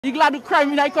You glad the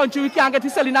crime in our country we can't get to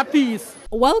sell in a piece?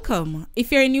 Welcome.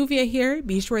 If you're a new viewer here,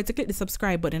 be sure to click the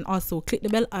subscribe button and also click the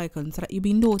bell icon so that you'll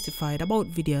be notified about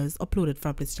videos uploaded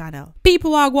from this channel.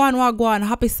 People wagwan,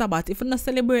 happy Sabbath. If you not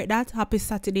celebrate that, happy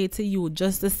Saturday to you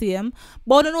just the same.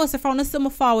 But I know if I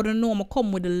want forward and know I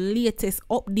come with the latest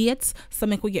updates, so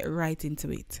we could get right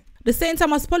into it. The St.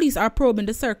 Thomas police are probing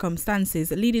the circumstances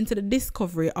leading to the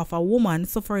discovery of a woman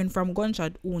suffering from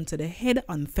gunshot wound to the head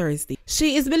on Thursday.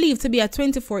 She is believed to be a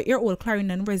 24-year-old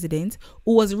Clarendon resident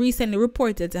who was recently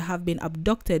reported to have been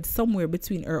abducted somewhere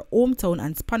between her hometown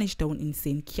and Spanish Town in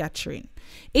St. Catherine.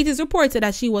 It is reported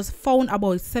that she was found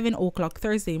about 7 o'clock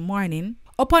Thursday morning.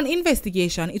 Upon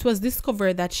investigation, it was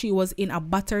discovered that she was in a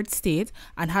battered state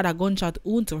and had a gunshot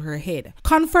wound to her head.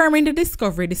 Confirming the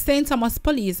discovery, the St. Thomas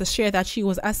police shared that she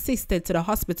was assisted to the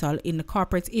hospital in the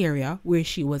corporate area where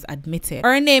she was admitted.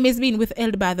 Her name is being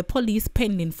withheld by the police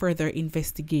pending further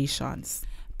investigations.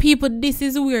 People, this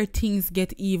is where things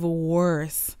get even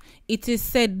worse. It is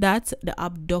said that the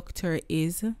abductor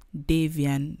is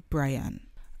Davian Byran.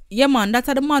 Yeah man, that's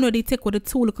the man where they take with the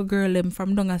two little girl them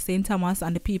from down at St. Thomas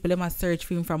and the people them a search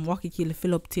for him from Waukee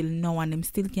fill up till now and them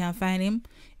still can't find him.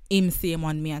 Him same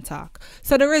on me attack.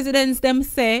 So the residents them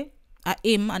say a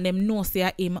him and them know say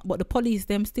a him, but the police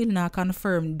them still not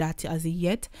confirm that as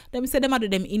yet. Them say them do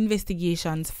them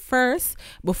investigations first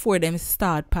before them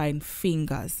start pointing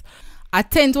fingers. A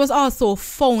tent was also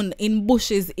found in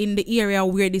bushes in the area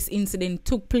where this incident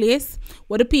took place.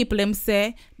 What the people them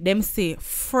say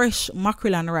fresh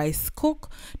mackerel and rice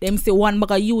cook. Them say one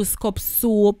bag of used cup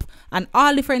soup and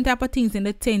all different type of things in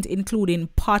the tent, including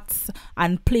pots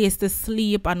and place to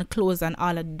sleep and clothes and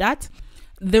all of that.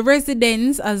 The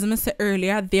residents, as I said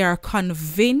earlier, they are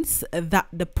convinced that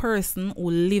the person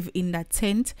who live in that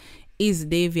tent is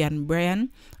Davian Byran,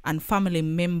 and family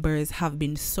members have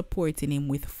been supporting him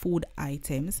with food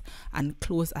items and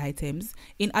clothes items.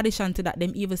 In addition to that,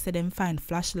 them even said them find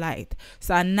flashlight.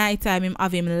 So at night time him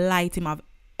have light, him have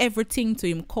everything to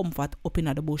him comfort up in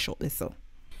the bush up there. So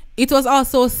it was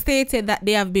also stated that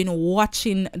they have been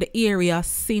watching the area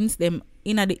since them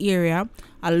in the area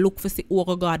and look for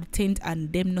the guard tent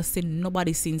and them not seen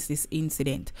nobody since this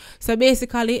incident. So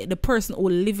basically the person who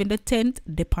live in the tent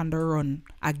they on the run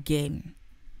again.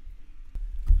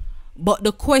 But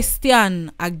the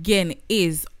question again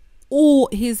is, who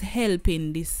is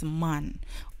helping this man?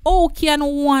 How can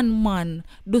one man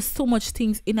do so much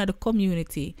things in the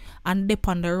community and they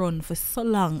on the run for so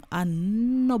long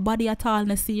and nobody at all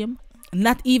na see him?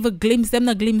 Not even glimpse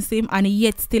him, and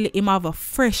yet still him have a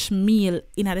fresh meal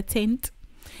in the tent.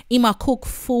 Him a cook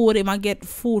food, him a get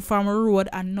food from a road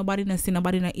and nobody na see,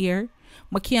 nobody na hear.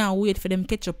 But can't wait for them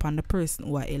catch up on the person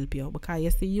who will help you, because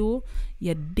you see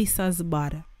you're this as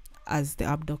bad as the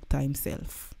abductor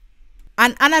himself.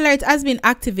 An alert has been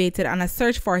activated on a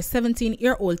search for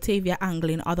 17-year-old Tavia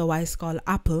Anglin, otherwise called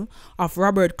Apple, of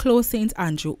Robert Close St.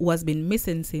 Andrew, who has been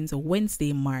missing since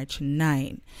Wednesday, March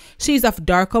 9. She is of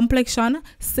dark complexion,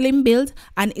 slim build,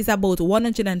 and is about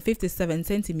 157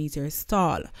 centimeters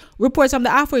tall. Reports from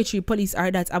the Halfway Tree police are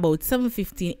that about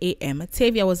 7:15 a.m.,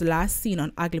 Tavia was last seen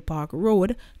on Agley Park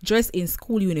Road, dressed in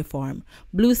school uniform,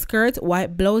 blue skirt,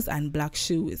 white blouse, and black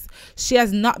shoes. She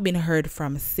has not been heard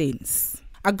from since.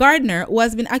 A gardener who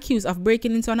has been accused of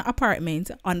breaking into an apartment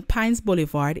on Pines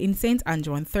Boulevard in St.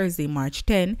 Andrew on Thursday, March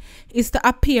 10, is to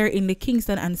appear in the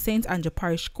Kingston and St. Andrew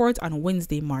Parish Court on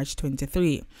Wednesday, March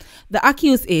 23. The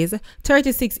accused is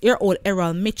 36-year-old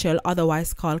Errol Mitchell,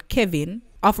 otherwise called Kevin,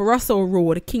 of Russell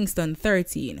Road, Kingston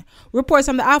 13. Reports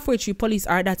from the Halfway Tree police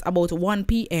are that about 1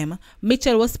 p.m.,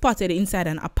 Mitchell was spotted inside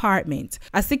an apartment.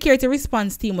 A security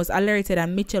response team was alerted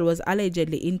and Mitchell was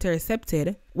allegedly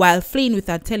intercepted while fleeing with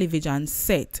a television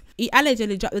set. He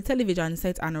allegedly dropped the television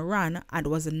set and ran and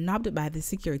was nabbed by the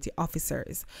security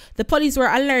officers. The police were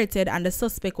alerted and the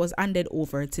suspect was handed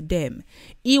over to them.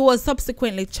 He was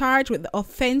subsequently charged with the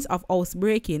offense of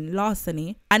housebreaking,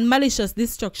 larceny, and malicious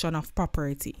destruction of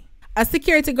property. A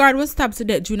security guard was stabbed to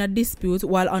death during a dispute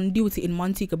while on duty in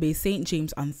Montego Bay, St.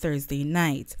 James on Thursday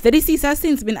night. The deceased has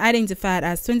since been identified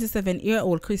as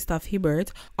 27-year-old Christoph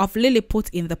Hibbert of Lilliput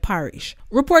in the parish.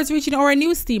 Reports reaching our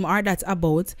news team are that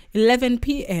about 11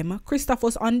 p.m., Christoph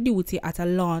was on duty at a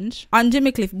lounge on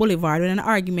Jimmy Cliff Boulevard when an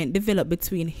argument developed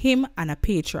between him and a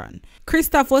patron.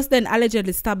 Christoph was then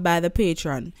allegedly stabbed by the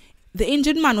patron. The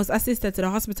injured man was assisted to the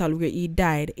hospital where he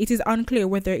died. It is unclear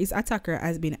whether his attacker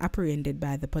has been apprehended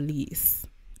by the police.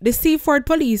 The Seaford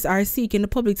police are seeking the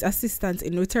public's assistance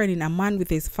in returning a man with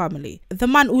his family. The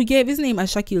man, who gave his name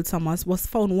as Shaquille Thomas, was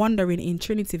found wandering in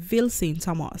Trinityville, St.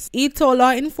 Thomas. He told law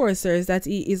enforcers that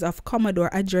he is of Commodore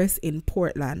address in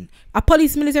Portland. A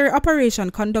police military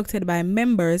operation conducted by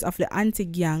members of the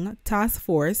anti-gang task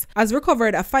force has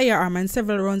recovered a firearm and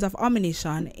several rounds of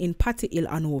ammunition in Patty Hill,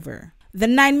 Hanover. The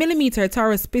 9mm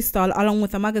Taurus pistol along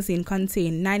with a magazine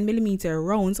containing 9mm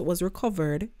rounds was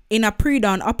recovered in a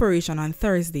pre-dawn operation on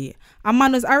Thursday. A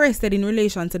man was arrested in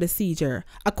relation to the seizure.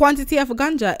 A quantity of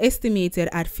ganja estimated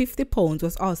at 50 pounds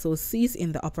was also seized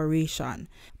in the operation.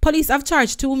 Police have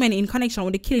charged 2 men in connection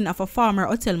with the killing of a former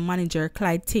hotel manager,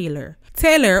 Clyde Taylor.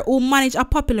 Taylor, who managed a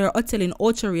popular hotel in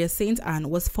Ochoria, St. Anne,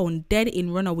 was found dead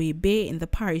in Runaway Bay in the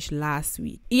parish last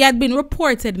week. He had been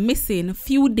reported missing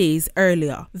few days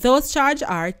earlier. Those charged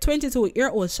are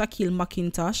 22-year-old Shaquille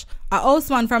McIntosh, a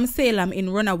houseman from Salem in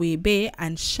Runaway Bay,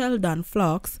 and Sheldon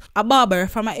Flocks, a barber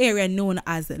from an area known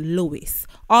as Lewis,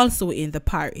 also in the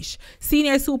parish.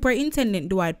 Senior Superintendent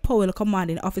Dwight Powell,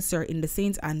 commanding officer in the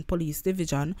St. Anne Police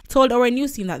Division, told our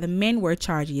news team that the men were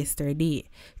charged yesterday.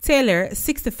 Taylor,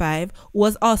 65, who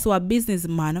was also a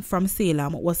businessman from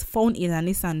Salem, was found in a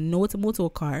Nissan Note motor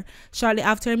car shortly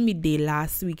after midday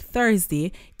last week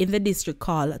Thursday in the district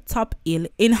called Top Hill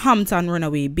in Hampton,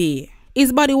 Runaway Bay.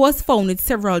 His body was found with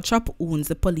several chop wounds,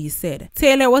 the police said.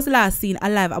 Taylor was last seen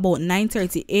alive about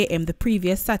 9:30 a.m. the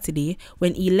previous Saturday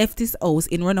when he left his house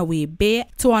in Runaway Bay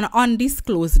to an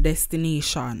undisclosed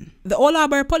destination. The Old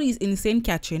Harbour police in St.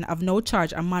 Catherine have now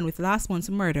charged a man with last month's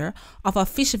murder of a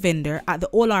fish vendor at the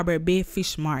Old Harbour Bay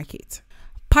Fish Market.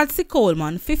 Patsy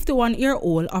Coleman,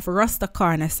 51-year-old of Rasta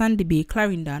Corner, Sandy Bay,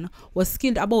 Clarendon, was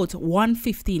killed about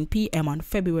 1:15 p.m. on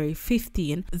February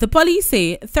 15. The police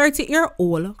say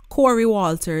 30-year-old Corey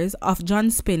Walters of John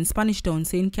Spence, Spanish Town,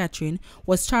 St. Catherine,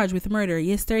 was charged with murder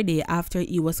yesterday after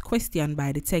he was questioned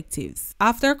by detectives.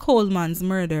 After Coleman's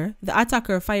murder, the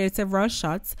attacker fired several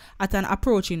shots at an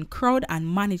approaching crowd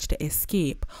and managed to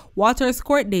escape. Walters'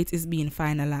 court date is being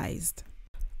finalized.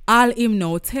 All him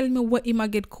now, tell me what him a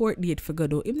get court date for go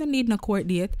do. Him no need no court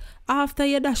date. After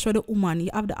you dash with the woman, you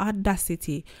have the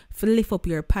audacity to lift up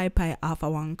your pie off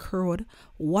of one crowd.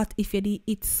 What if you did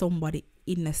hit somebody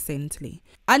innocently?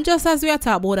 And just as we are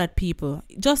talking about that, people,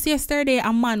 just yesterday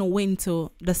a man went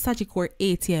to the Sagicor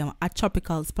ATM at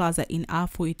Tropicals Plaza in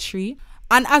Halfway Tree.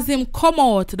 And as him come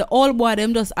out, the old boy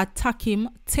them just attack him,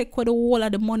 take away the whole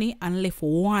of the money and left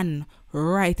one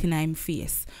right in him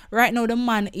face. Right now the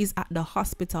man is at the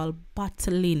hospital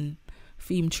battling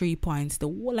for him 3 points. The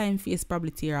whole of him face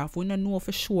probably tear off. We don't know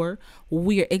for sure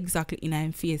where exactly in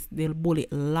him face the bullet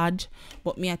lodge.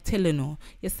 But me I tell you now,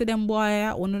 you see them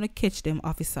boy when you catch them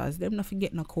officers, them not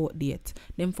forget no court date.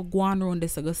 Them for go on around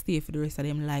this to go stay for the rest of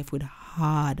them life with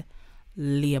hard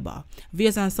labor.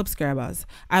 Viewers and subscribers,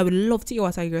 I would love to hear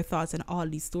what are your thoughts on all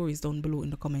these stories down below in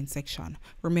the comment section.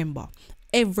 Remember,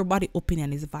 everybody's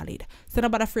opinion is valid, so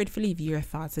don't be afraid to leave your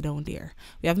thoughts down there.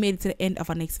 We have made it to the end of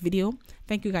our next video.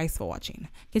 Thank you guys for watching.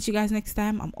 Catch you guys next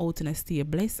time. I'm out and stay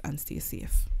blessed and stay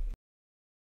safe.